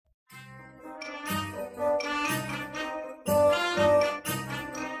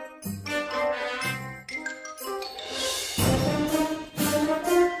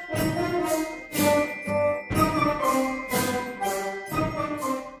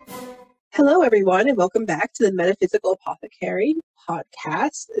Hello, everyone, and welcome back to the Metaphysical Apothecary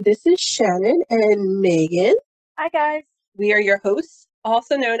podcast. This is Shannon and Megan. Hi, guys. We are your hosts,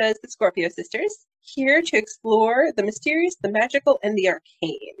 also known as the Scorpio Sisters, here to explore the mysterious, the magical, and the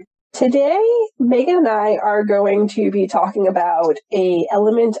arcane. Today, Megan and I are going to be talking about an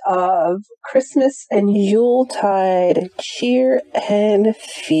element of Christmas and Yuletide cheer and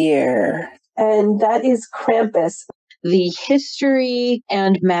fear, and that is Krampus. The history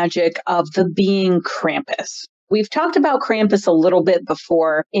and magic of the being Krampus. We've talked about Krampus a little bit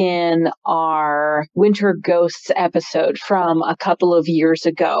before in our Winter Ghosts episode from a couple of years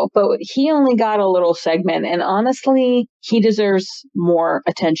ago, but he only got a little segment, and honestly, he deserves more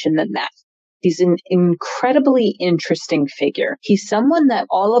attention than that. He's an incredibly interesting figure. He's someone that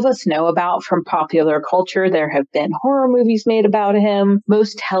all of us know about from popular culture. There have been horror movies made about him.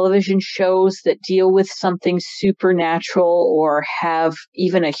 Most television shows that deal with something supernatural or have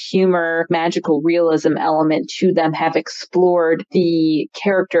even a humor, magical realism element to them have explored the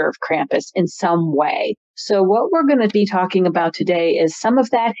character of Krampus in some way. So what we're going to be talking about today is some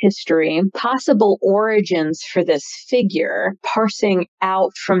of that history, possible origins for this figure, parsing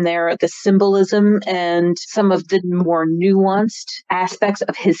out from there the symbolism and some of the more nuanced aspects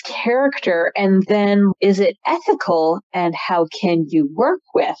of his character. And then, is it ethical, and how can you work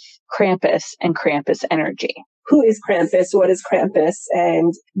with Krampus and Krampus energy? Who is Krampus? What is Krampus?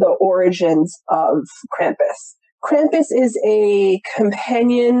 And the origins of Krampus. Krampus is a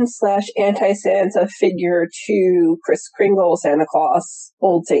companion / anti-Santa figure to Kris Kringle, Santa Claus,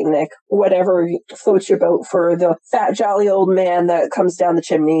 Old Saint Nick, whatever floats your boat, for the fat, jolly old man that comes down the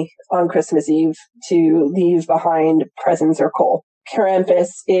chimney on Christmas Eve to leave behind presents or coal. Krampus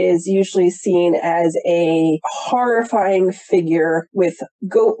is usually seen as a horrifying figure with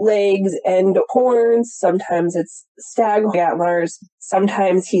goat legs and horns. Sometimes it's stag antlers.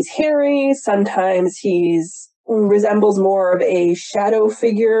 Sometimes he's hairy. Sometimes he's resembles more of a shadow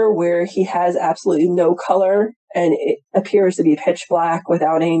figure where he has absolutely no color and it appears to be pitch black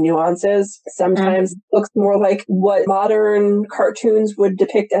without any nuances. Sometimes it looks more like what modern cartoons would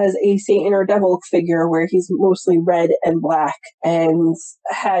depict as a Satan or devil figure, where he's mostly red and black and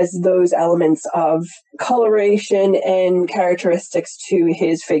has those elements of coloration and characteristics to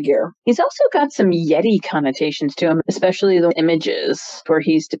his figure. He's also got some Yeti connotations to him, especially the images where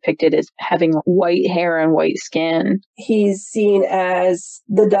he's depicted as having white hair and white skin. He's seen as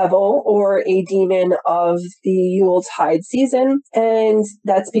the devil or a demon of the Yuletide season, and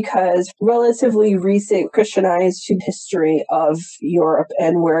that's because relatively recent Christianized history of Europe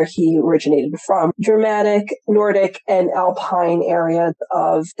and where he originated from. Germanic, Nordic, and Alpine areas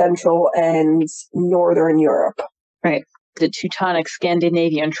of Central and Northern Europe. Right. The Teutonic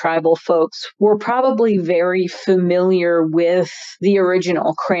Scandinavian tribal folks were probably very familiar with the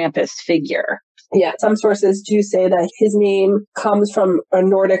original Krampus figure. Yeah, some sources do say that his name comes from a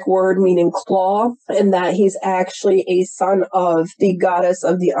Nordic word meaning claw, and that he's actually a son of the goddess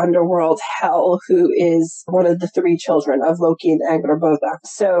of the underworld, Hel, who is one of the three children of Loki and Angrboda.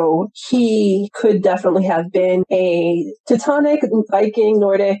 So he could definitely have been a Teutonic, Viking,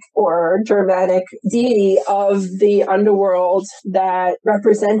 Nordic, or Germanic deity of the underworld that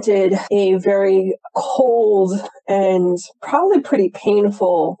represented a very cold and probably pretty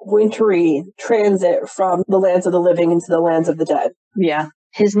painful wintry transit from the lands of the living into the lands of the dead. Yeah.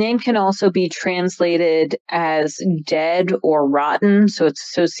 His name can also be translated as dead or rotten, so it's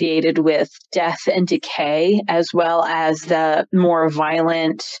associated with death and decay, as well as the more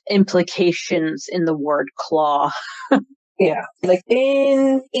violent implications in the word claw. Yeah, like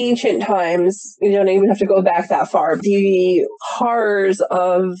in ancient times, you don't even have to go back that far. The horrors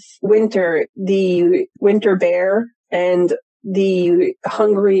of winter, the winter bear, and the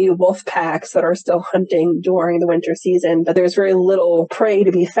hungry wolf packs that are still hunting during the winter season, but there's very little prey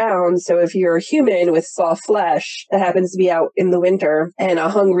to be found. So if you're a human with soft flesh that happens to be out in the winter, and a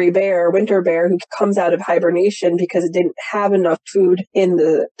hungry bear, winter bear, who comes out of hibernation because it didn't have enough food in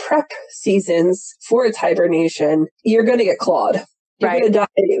the prep seasons for its hibernation, you're going to get clawed. You're going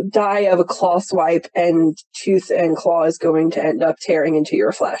to die of a claw swipe, and tooth and claw is going to end up tearing into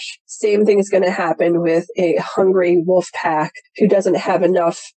your flesh. Same thing is going to happen with a hungry wolf pack who doesn't have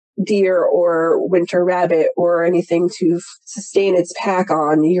enough deer or winter rabbit or anything to sustain its pack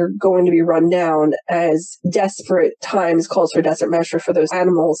on. You're going to be run down, as desperate times calls for desperate measure for those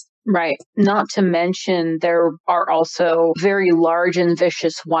animals. Right. Not to mention, there are also very large and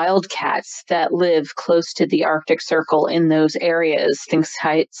vicious wildcats that live close to the Arctic Circle in those areas. Things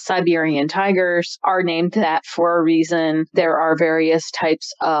like Siberian tigers are named that for a reason. There are various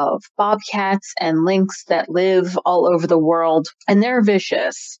types of bobcats and lynx that live all over the world, and they're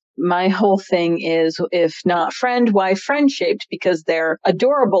vicious. My whole thing is, if not friend, why friend-shaped? Because they're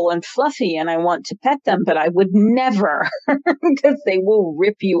adorable and fluffy and I want to pet them, but I would never, because they will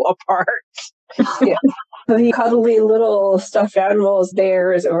rip you apart. Yeah. The cuddly little stuffed animals,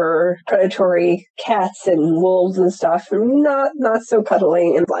 bears or predatory cats and wolves and stuff, not so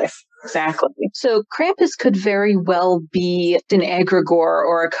cuddly in life. Exactly. So Krampus could very well be an egregore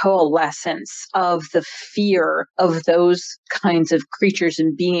or a coalescence of the fear of those kinds of creatures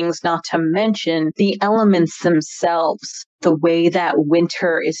and beings, not to mention the elements themselves. The way that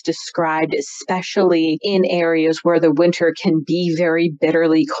winter is described, especially in areas where the winter can be very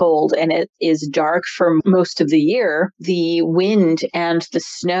bitterly cold and it is dark for most of the year, the wind and the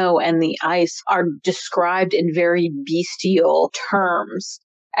snow and the ice are described in very bestial terms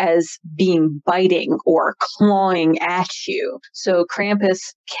as being biting or clawing at you. So Krampus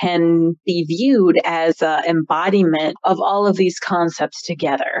can be viewed as an embodiment of all of these concepts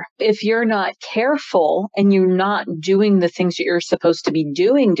together. If you're not careful and you're not doing the things that you're supposed to be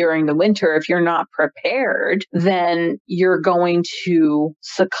doing during the winter, if you're not prepared, then you're going to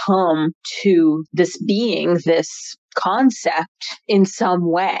succumb to this being, this concept in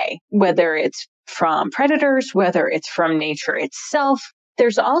some way, whether it's from predators, whether it's from nature itself.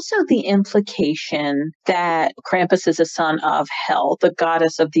 There's also the implication that Krampus is a son of Hel, the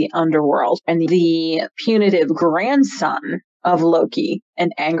goddess of the underworld, and the punitive grandson of Loki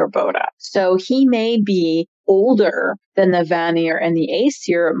and Angerboda. So he may be older than the Vanir and the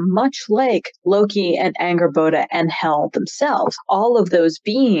Aesir, much like Loki and Angerboda and Hel themselves. All of those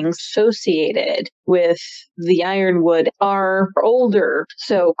beings associated with the Ironwood are older,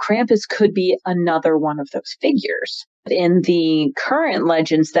 so Krampus could be another one of those figures. In the current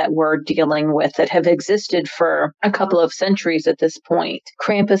legends that we're dealing with that have existed for a couple of centuries at this point,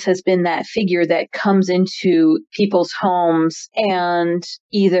 Krampus has been that figure that comes into people's homes and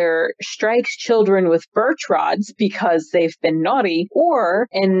either strikes children with birch rods because they've been naughty, or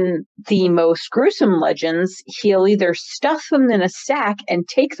in the most gruesome legends, he'll either stuff them in a sack and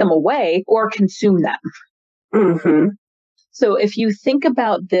take them away or consume them. Mm-hmm. So if you think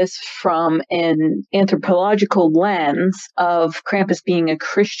about this from an anthropological lens of Krampus being a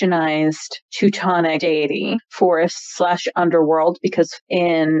Christianized Teutonic deity, forest/underworld, because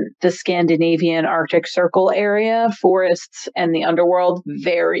in the Scandinavian Arctic Circle area, forests and the underworld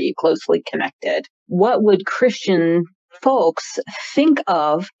very closely connected. What would Christian folks think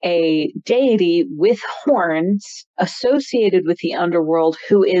of a deity with horns associated with the underworld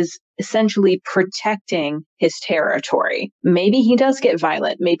who is essentially protecting his territory? Maybe he does get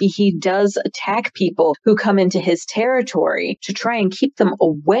violent. Maybe he does attack people who come into his territory to try and keep them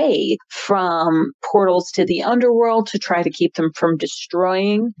away from portals to the underworld, to try to keep them from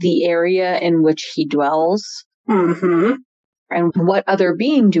destroying the area in which he dwells. Mm-hmm. And what other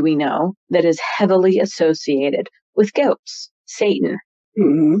being do we know that is heavily associated with goats? Satan.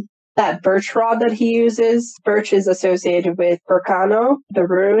 Mm-hmm. That birch rod that he uses, birch is associated with Berkano, the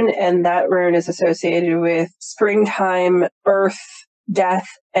rune, and that rune is associated with springtime, birth, death,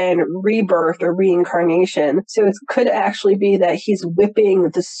 and rebirth or reincarnation. So it could actually be that he's whipping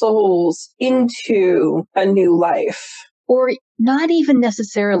the souls into a new life. Or not even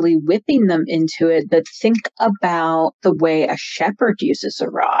necessarily whipping them into it, but think about the way a shepherd uses a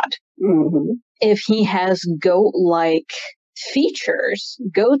rod. Mm-hmm. If he has goat-like features,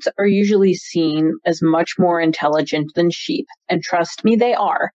 goats are usually seen as much more intelligent than sheep. And trust me, they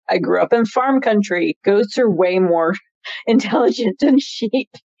are. I grew up in farm country. Goats are way more intelligent than sheep.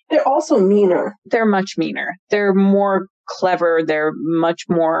 They're also meaner. They're much meaner. They're more clever. They're much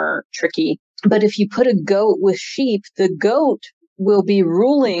more tricky. But if you put a goat with sheep, the goat will be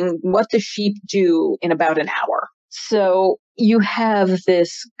ruling what the sheep do in about an hour. So you have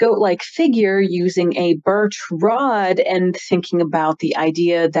this goat-like figure using a birch rod and thinking about the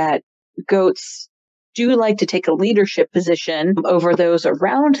idea that goats do like to take a leadership position over those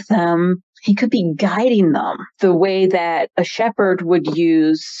around them. He could be guiding them the way that a shepherd would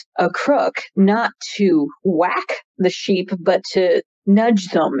use a crook, not to whack the sheep, but to nudge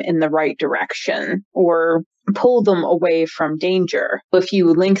them in the right direction or pull them away from danger. If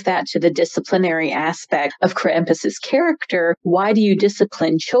you link that to the disciplinary aspect of Krampus's character, why do you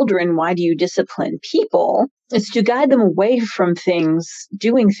discipline children? Why do you discipline people? It's to guide them away from things,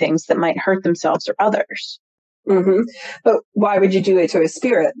 doing things that might hurt themselves or others. Mm-hmm. But why would you do it to a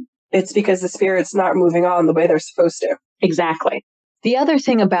spirit? It's because the spirit's not moving on the way they're supposed to. Exactly. The other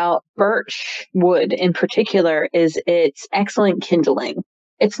thing about birch wood in particular is its excellent kindling.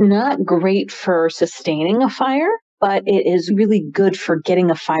 It's not great for sustaining a fire, but it is really good for getting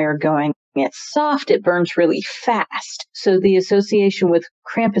a fire going. it's soft, it burns really fast. So the association with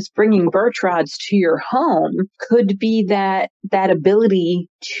Krampus bringing birch rods to your home could be that ability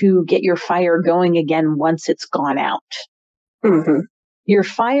to get your fire going again once it's gone out. Mm-hmm. Your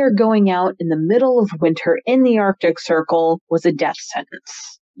fire going out in the middle of winter in the Arctic Circle was a death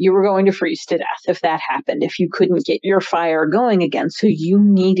sentence. You were going to freeze to death if that happened, if you couldn't get your fire going again. So you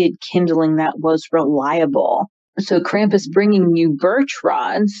needed kindling that was reliable. So Krampus bringing you birch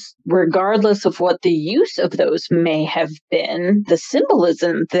rods, regardless of what the use of those may have been, the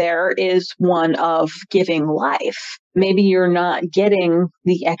symbolism there is one of giving life. Maybe you're not getting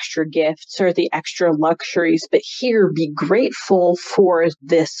the extra gifts or the extra luxuries, but here, be grateful for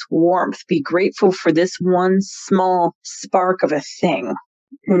this warmth. Be grateful for this one small spark of a thing.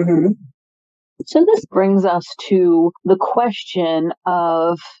 Mm-hmm. So this brings us to the question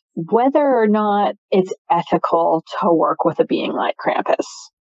of whether or not it's ethical to work with a being like Krampus.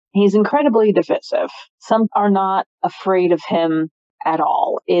 He's incredibly divisive. Some are not afraid of him at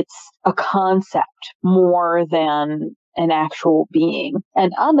all. It's a concept more than an actual being.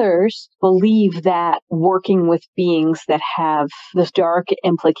 And others believe that working with beings that have the dark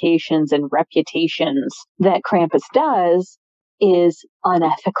implications and reputations that Krampus does is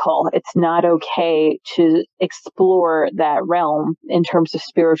unethical. It's not okay to explore that realm in terms of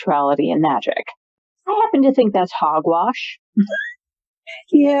spirituality and magic. I happen to think that's hogwash.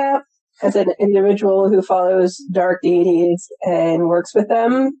 Yeah, as an individual who follows dark deities and works with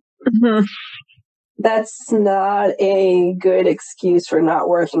them, that's not a good excuse for not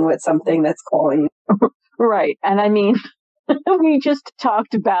working with something that's calling. Right. And I mean, we just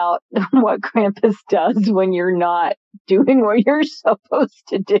talked about what Krampus does when you're not doing what you're supposed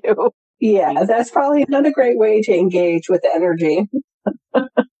to do. Yeah, that's probably not a great way to engage with the energy.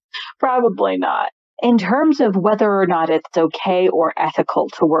 Probably not. In terms of whether or not it's okay or ethical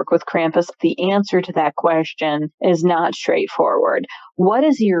to work with Krampus, the answer to that question is not straightforward. What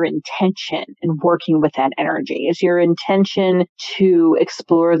is your intention in working with that energy? Is your intention to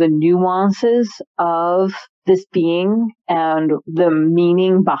explore the nuances of this being and the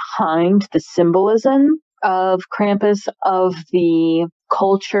meaning behind the symbolism of Krampus, of the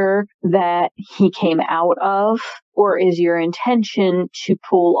culture that he came out of? Or is your intention to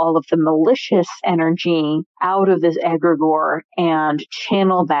pull all of the malicious energy out of this egregore and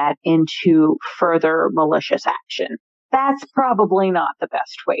channel that into further malicious action? That's probably not the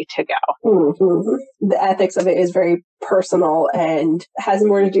best way to go. Mm-hmm. The ethics of it is very personal and has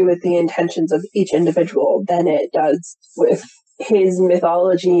more to do with the intentions of each individual than it does with his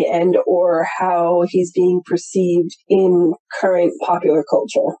mythology and or how he's being perceived in current popular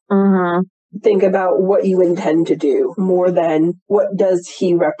culture. Mm-hmm. Think about what you intend to do more than what does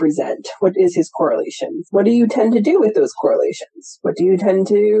he represent? What is his correlation? What do you tend to do with those correlations? What do you tend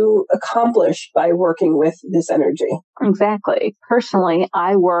to accomplish by working with this energy? Exactly. Personally,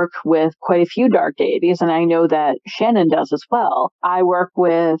 I work with quite a few dark deities, and I know that Shannon does as well. I work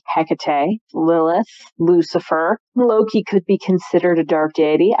with Hecate, Lilith, Lucifer. Loki could be considered a dark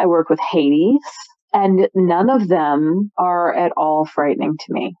deity. I work with Hades. And none of them are at all frightening to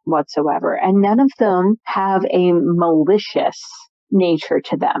me whatsoever. And none of them have a malicious nature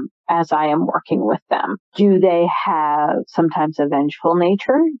to them as I am working with them. Do they have sometimes a vengeful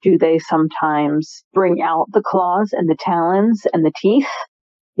nature? Do they sometimes bring out the claws and the talons and the teeth?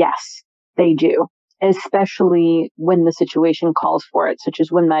 Yes, they do. Especially when the situation calls for it, such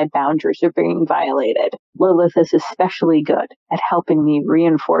as when my boundaries are being violated. Lilith is especially good at helping me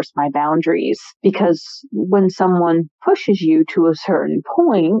reinforce my boundaries, because when someone pushes you to a certain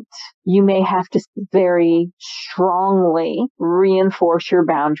point, you may have to very strongly reinforce your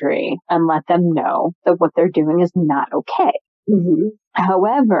boundary and let them know that what they're doing is not okay. Mm-hmm.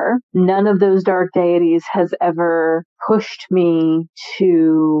 However, none of those dark deities has ever pushed me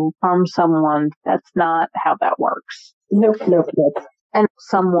to harm someone. That's not how that works. Nope. And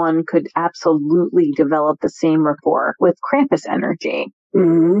someone could absolutely develop the same rapport with Krampus energy.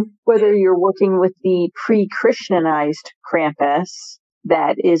 Mm-hmm. Whether you're working with the pre-Christianized Krampus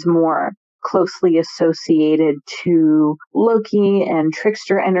that is more closely associated to Loki and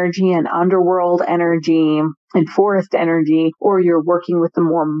trickster energy and underworld energy and forest energy, or you're working with the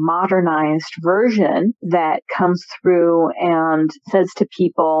more modernized version that comes through and says to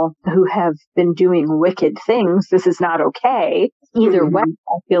people who have been doing wicked things, this is not okay. Either way,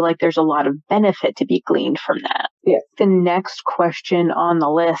 I feel like there's a lot of benefit to be gleaned from that. Yeah. The next question on the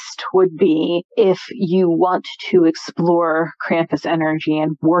list would be, if you want to explore Krampus energy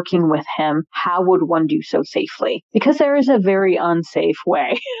and working with him, how would one do so safely? Because there is a very unsafe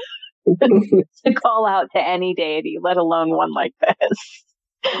way to call out to any deity, let alone one like this.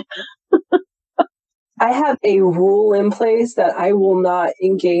 I have a rule in place that I will not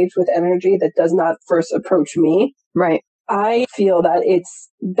engage with energy that does not first approach me. Right. I feel that it's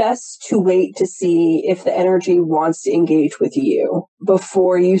best to wait to see if the energy wants to engage with you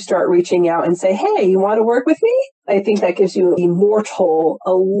before you start reaching out and say, hey, you want to work with me? I think that gives you, the mortal,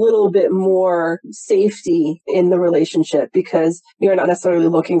 a little bit more safety in the relationship because you're not necessarily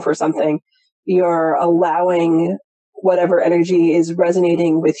looking for something. You're allowing whatever energy is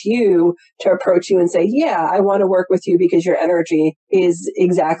resonating with you to approach you and say, yeah, I want to work with you because your energy is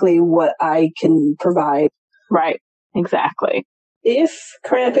exactly what I can provide. Right. Exactly. If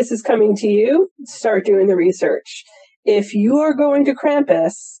Krampus is coming to you, start doing the research. If you are going to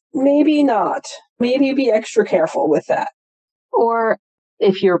Krampus, maybe not. Maybe be extra careful with that. Or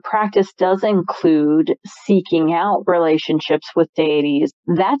if your practice does include seeking out relationships with deities,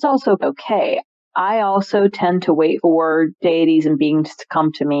 that's also okay. I also tend to wait for deities and beings to come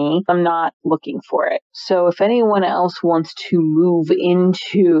to me. I'm not looking for it. So if anyone else wants to move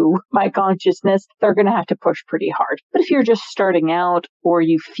into my consciousness, they're going to have to push pretty hard. But if you're just starting out or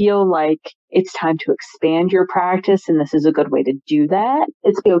you feel like it's time to expand your practice and this is a good way to do that,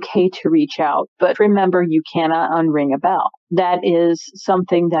 it's okay to reach out. But remember, you cannot unring a bell. That is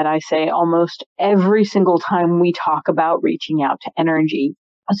something that I say almost every single time we talk about reaching out to energy.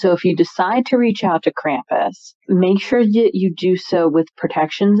 So if you decide to reach out to Krampus, make sure that you do so with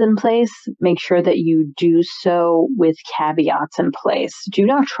protections in place. Make sure that you do so with caveats in place. Do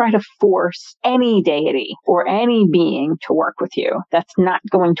not try to force any deity or any being to work with you. That's not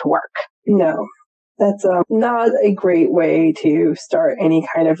going to work. No, that's not a great way to start any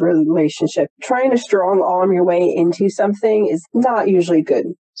kind of relationship. Trying to strong arm your way into something is not usually good.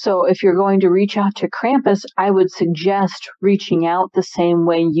 So if you're going to reach out to Krampus, I would suggest reaching out the same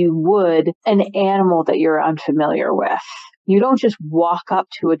way you would an animal that you're unfamiliar with. You don't just walk up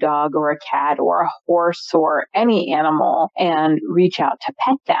to a dog or a cat or a horse or any animal and reach out to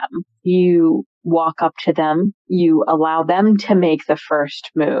pet them. You walk up to them, you allow them to make the first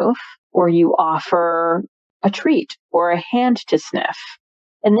move, or you offer a treat or a hand to sniff.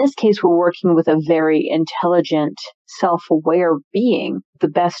 In this case, we're working with a very intelligent, self-aware being. The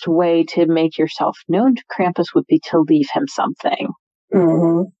best way to make yourself known to Krampus would be to leave him something.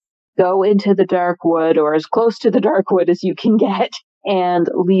 Mm-hmm. Go into the dark wood or as close to the dark wood as you can get and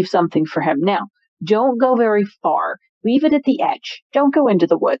leave something for him. Now, don't go very far. Leave it at the edge. Don't go into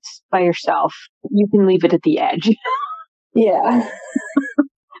the woods by yourself. You can leave it at the edge. Yeah.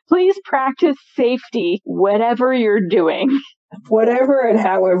 Please practice safety, whatever you're doing. Whatever and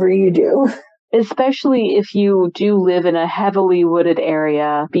however you do. Especially if you do live in a heavily wooded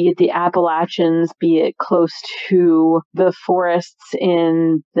area, be it the Appalachians, be it close to the forests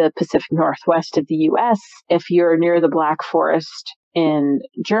in the Pacific Northwest of the U.S., if you're near the Black Forest in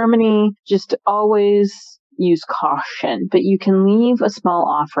Germany, just always use caution. But you can leave a small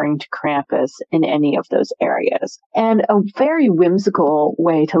offering to Krampus in any of those areas. And a very whimsical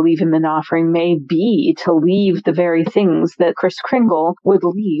way to leave him an offering may be to leave the very things that Kris Kringle would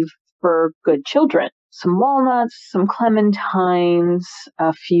leave for good children. Some walnuts, some clementines,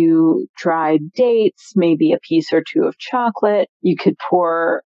 a few dried dates, maybe a piece or two of chocolate. You could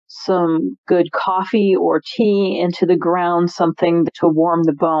pour some good coffee or tea into the ground, something to warm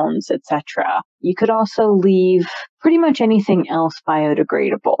the bones, etc. You could also leave pretty much anything else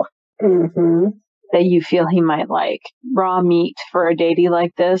biodegradable. Mm-hmm. That you feel he might like. Raw meat for a deity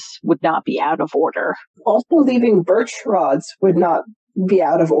like this would not be out of order. Also, leaving birch rods would not be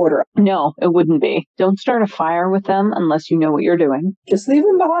out of order. No, it wouldn't be. Don't start a fire with them unless you know what you're doing. Just leave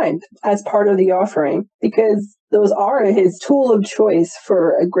them behind as part of the offering, because those are his tool of choice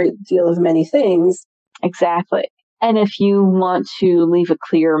for a great deal of many things. Exactly. And if you want to leave a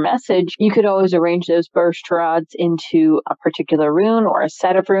clear message, you could always arrange those birch rods into a particular rune or a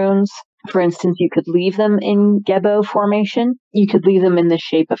set of runes. For instance, you could leave them in Gebo formation. You could leave them in the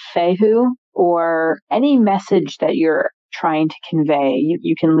shape of Fehu, or any message that you're trying to convey,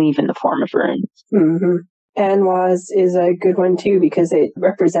 you can leave in the form of runes. Mm-hmm. Anwaz is a good one too, because it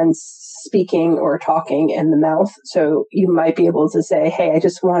represents speaking or talking in the mouth. So you might be able to say, hey, I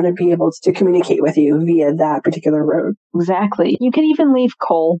just want to be able to communicate with you via that particular rune. Exactly. You can even leave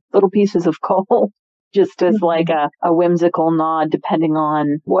coal, little pieces of coal, just as like a whimsical nod, depending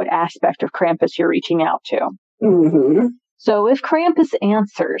on what aspect of Krampus you're reaching out to. Mm-hmm. So if Krampus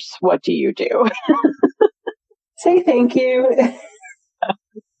answers, what do you do? Say thank you.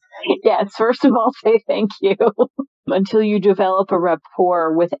 Yes, first of all, say thank you. Until you develop a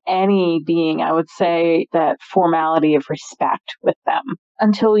rapport with any being, I would say that formality of respect with them.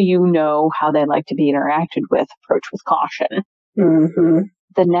 Until you know how they like to be interacted with, approach with caution. Mm-hmm.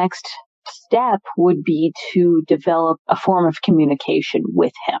 the next step would be to develop a form of communication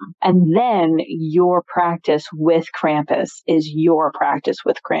with him. And then your practice with Krampus is your practice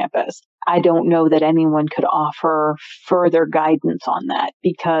with Krampus. I don't know that anyone could offer further guidance on that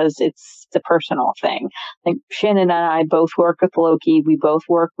because it's a personal thing. Like Shannon and I both work with Loki, we both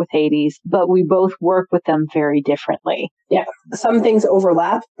work with Hades, but we both work with them very differently. Yeah, some things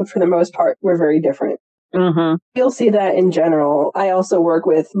overlap, but for the most part, we're very different. Mm-hmm. You'll see that in general. I also work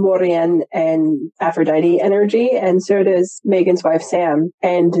with Morian and Aphrodite energy, and so does Megan's wife, Sam.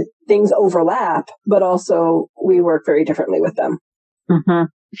 And things overlap, but also we work very differently with them. Mm-hmm.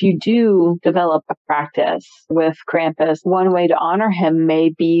 If you do develop a practice with Krampus, one way to honor him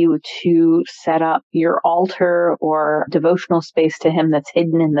may be to set up your altar or devotional space to him that's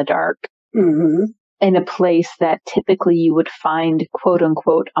hidden in the dark. Mm-hmm. In a place that typically you would find, quote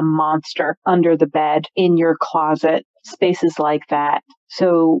unquote, a monster under the bed, in your closet, spaces like that.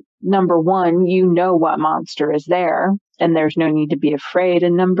 So, number one, you know what monster is there, and there's no need to be afraid.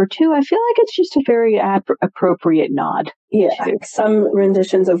 And number two, I feel like it's just a very appropriate nod. Yeah, some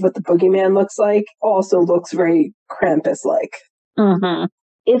renditions of what the boogeyman looks like also looks very Krampus-like. Mm-hmm.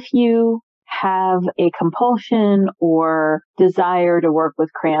 If you have a compulsion or desire to work with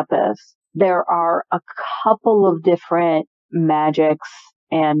Krampus, there are a couple of different magics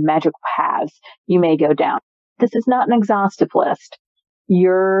and magic paths you may go down. This is not an exhaustive list.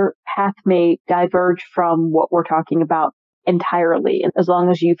 Your path may diverge from what we're talking about entirely. And as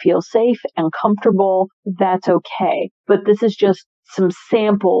long as you feel safe and comfortable, that's okay. But this is just some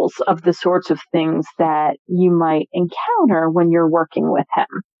samples of the sorts of things that you might encounter when you're working with him.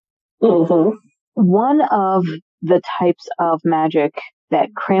 Mm-hmm. One of the types of magic that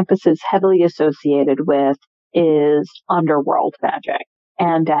Krampus is heavily associated with is underworld magic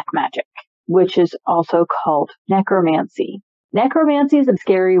and death magic, which is also called necromancy. Necromancy is a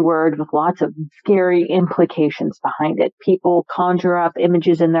scary word with lots of scary implications behind it. People conjure up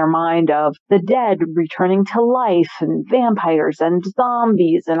images in their mind of the dead returning to life and vampires and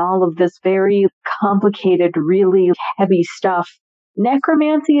zombies and all of this very complicated, really heavy stuff.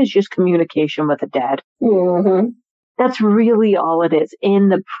 Necromancy is just communication with the dead. Mm-hmm. That's really all it is in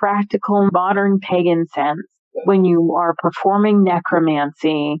the practical modern pagan sense. When you are performing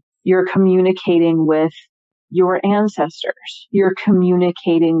necromancy, you're communicating with your ancestors. You're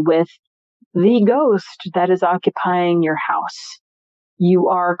communicating with the ghost that is occupying your house. You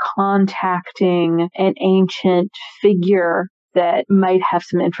are contacting an ancient figure that might have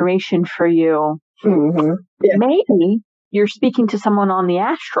some information for you. Mm-hmm. Yeah. Maybe you're speaking to someone on the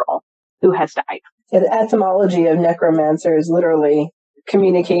astral who has died. Yeah, the etymology of necromancer is literally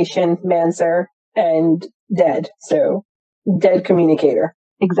communication, mancer, and dead. So, dead communicator.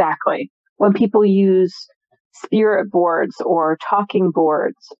 Exactly. When people use spirit boards or talking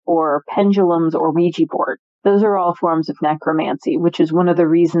boards or pendulums or Ouija boards, those are all forms of necromancy, which is one of the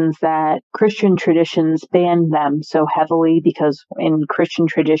reasons that Christian traditions ban them so heavily, because in Christian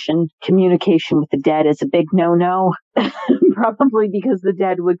tradition, communication with the dead is a big no-no. Probably because the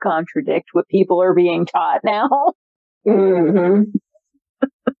dead would contradict what people are being taught now. Mm-hmm.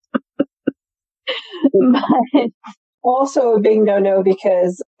 But also a big no-no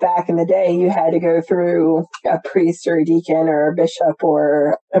because back in the day you had to go through a priest or a deacon or a bishop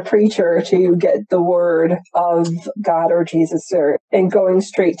or a preacher to get the word of God or Jesus, and going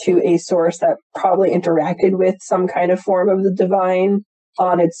straight to a source that probably interacted with some kind of form of the divine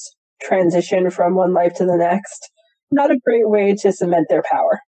on its transition from one life to the next. Not a great way to cement their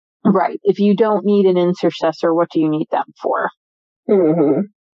power. Right. If you don't need an intercessor, what do you need them for? Mm-hmm.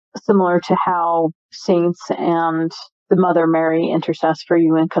 Similar to how saints and the Mother Mary intercess for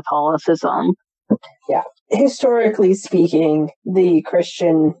you in Catholicism. Yeah. Historically speaking, the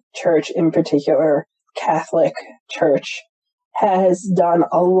Christian church in particular, Catholic Church, has done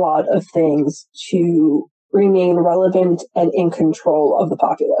a lot of things to remain relevant and in control of the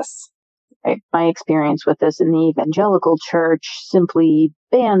populace. Right. My experience with this in the evangelical church simply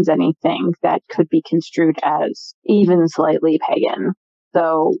bans anything that could be construed as even slightly pagan.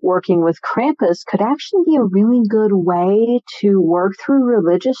 So working with Krampus could actually be a really good way to work through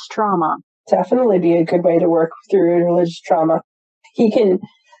religious trauma. Definitely be a good way to work through religious trauma. He can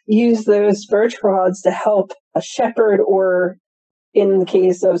use those birch rods to help a shepherd, or in the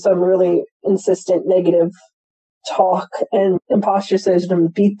case of some really insistent negative talk and imposter syndrome,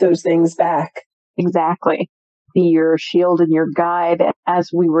 beat those things back. Exactly. Be your shield and your guide,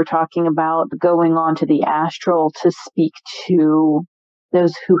 as we were talking about going on to the astral to speak to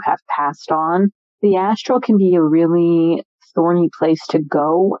those who have passed on. The astral can be a really thorny place to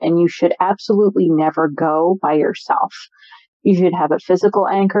go, and you should absolutely never go by yourself. You should have a physical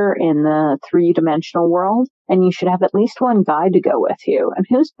anchor in the 3-dimensional world, and you should have at least one guide to go with you. And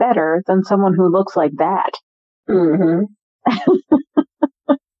who's better than someone who looks like that? Mm-hmm.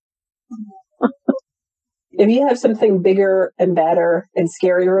 If you have something bigger and badder and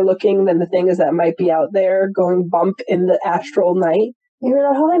scarier looking than the things that might be out there going bump in the astral night, you're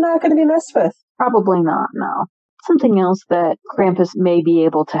probably not going to be messed with. Probably not, no. Something else that Krampus may be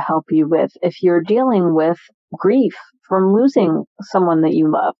able to help you with if you're dealing with grief from losing someone that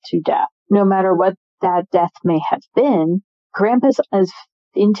you love to death. No matter what that death may have been, Krampus is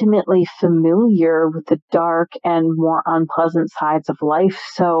intimately familiar with the dark and more unpleasant sides of life,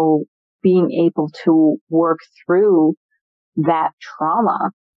 so being able to work through that trauma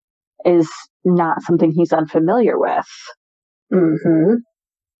is not something he's unfamiliar with. Mm-hmm.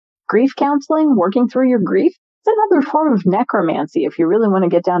 Grief counseling, working through your grief, it's another form of necromancy if you really want to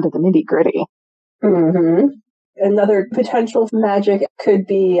get down to the nitty-gritty. Mm-hmm. Another potential magic could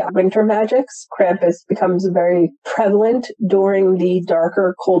be winter magics. Krampus becomes very prevalent during the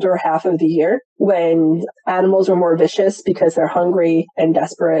darker, colder half of the year when animals are more vicious because they're hungry and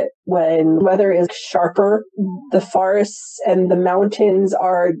desperate. When weather is sharper, the forests and the mountains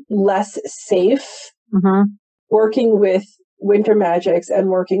are less safe. Mm-hmm. Working with winter magics and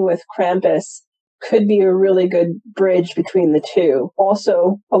working with Krampus could be a really good bridge between the two.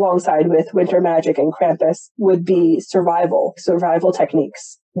 Also, alongside with winter magic and Krampus would be survival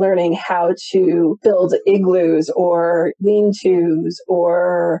techniques. Learning how to build igloos or lean-tos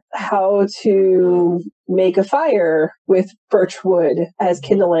or how to make a fire with birch wood as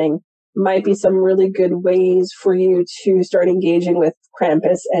kindling might be some really good ways for you to start engaging with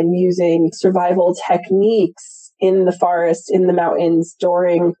Krampus and using survival techniques in the forest, in the mountains,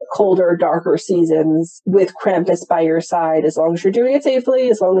 during colder, darker seasons with Krampus by your side, as long as you're doing it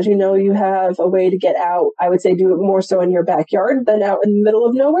safely, as long as you know you have a way to get out. I would say do it more so in your backyard than out in the middle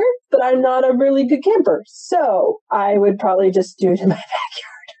of nowhere, but I'm not a really good camper, so I would probably just do it in my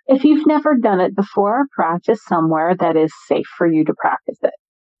backyard. If you've never done it before, practice somewhere that is safe for you to practice it.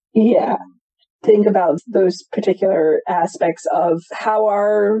 Yeah. Think about those particular aspects of how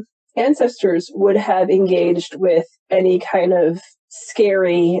our ancestors would have engaged with any kind of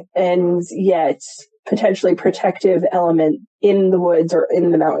scary and yet potentially protective element in the woods or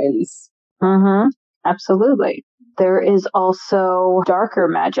in the mountains. Mm-hmm. Absolutely. There is also darker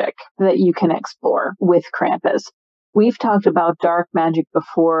magic that you can explore with Krampus. We've talked about dark magic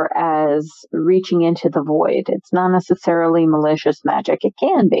before as reaching into the void. It's not necessarily malicious magic. It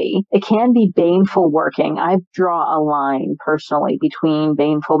can be. It can be baneful working. I draw a line personally between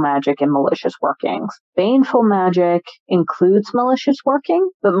baneful magic and malicious workings. Baneful magic includes malicious working,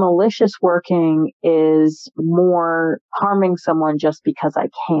 but malicious working is more harming someone just because I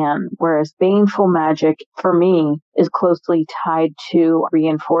can. Whereas baneful magic, for me, is closely tied to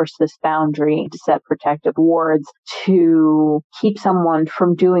reinforce this boundary, to set protective wards, to keep someone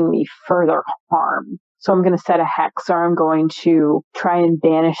from doing me further harm. So I'm going to set a hex, or I'm going to try and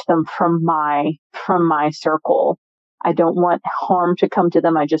banish them from my circle. I don't want harm to come to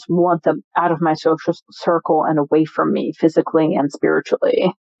them. I just want them out of my social circle and away from me physically and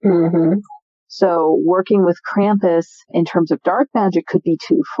spiritually. Mm-hmm. So working with Krampus in terms of dark magic could be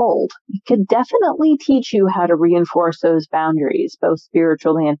twofold. It could definitely teach you how to reinforce those boundaries, both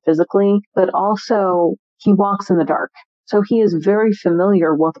spiritually and physically, but also he walks in the dark. So he is very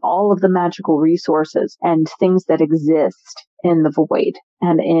familiar with all of the magical resources and things that exist in the void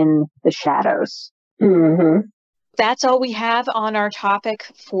and in the shadows. Mm-hmm. That's all we have on our topic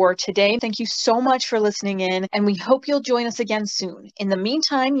for today. Thank you so much for listening in, and we hope you'll join us again soon. In the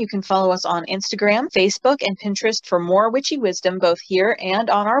meantime, you can follow us on Instagram, Facebook, and Pinterest for more witchy wisdom, both here and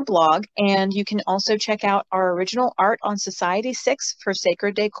on our blog. And you can also check out our original art on Society 6 for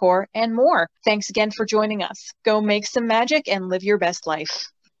sacred decor and more. Thanks again for joining us. Go make some magic and live your best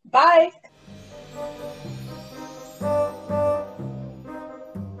life. Bye.